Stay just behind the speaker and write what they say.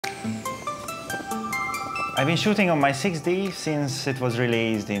I've been shooting on my 6D since it was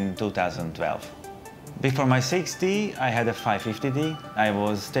released in 2012. Before my 6D, I had a 550D. I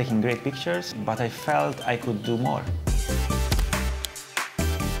was taking great pictures, but I felt I could do more.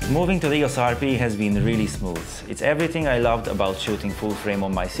 Moving to the EOS RP has been really smooth. It's everything I loved about shooting full frame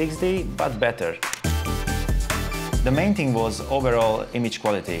on my 6D, but better. The main thing was overall image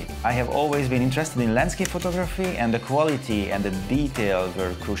quality. I have always been interested in landscape photography, and the quality and the detail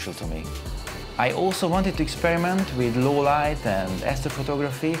were crucial to me. I also wanted to experiment with low light and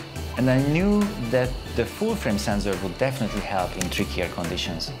astrophotography, and I knew that the full frame sensor would definitely help in trickier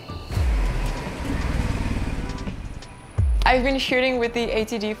conditions. I've been shooting with the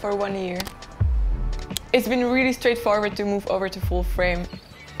ATD for 1 year. It's been really straightforward to move over to full frame.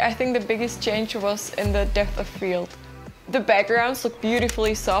 I think the biggest change was in the depth of field. The backgrounds look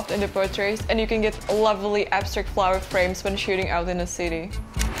beautifully soft in the portraits, and you can get lovely abstract flower frames when shooting out in the city.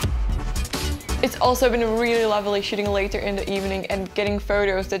 It's also been really lovely shooting later in the evening and getting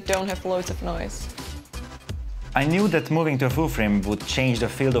photos that don't have loads of noise. I knew that moving to a full frame would change the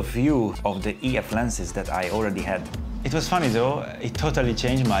field of view of the EF lenses that I already had. It was funny though, it totally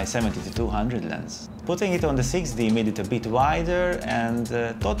changed my 70-200 lens. Putting it on the 6D made it a bit wider and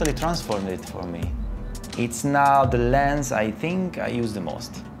totally transformed it for me. It's now the lens I think I use the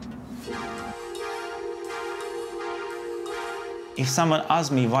most. If someone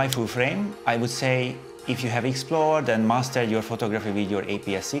asked me why full frame, I would say if you have explored and mastered your photography with your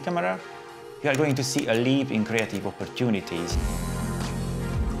APS-C camera, you are going to see a leap in creative opportunities.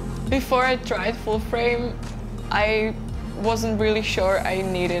 Before I tried full frame, I wasn't really sure I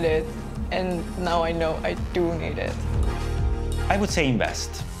needed it, and now I know I do need it. I would say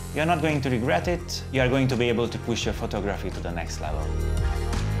invest. You are not going to regret it, you are going to be able to push your photography to the next level.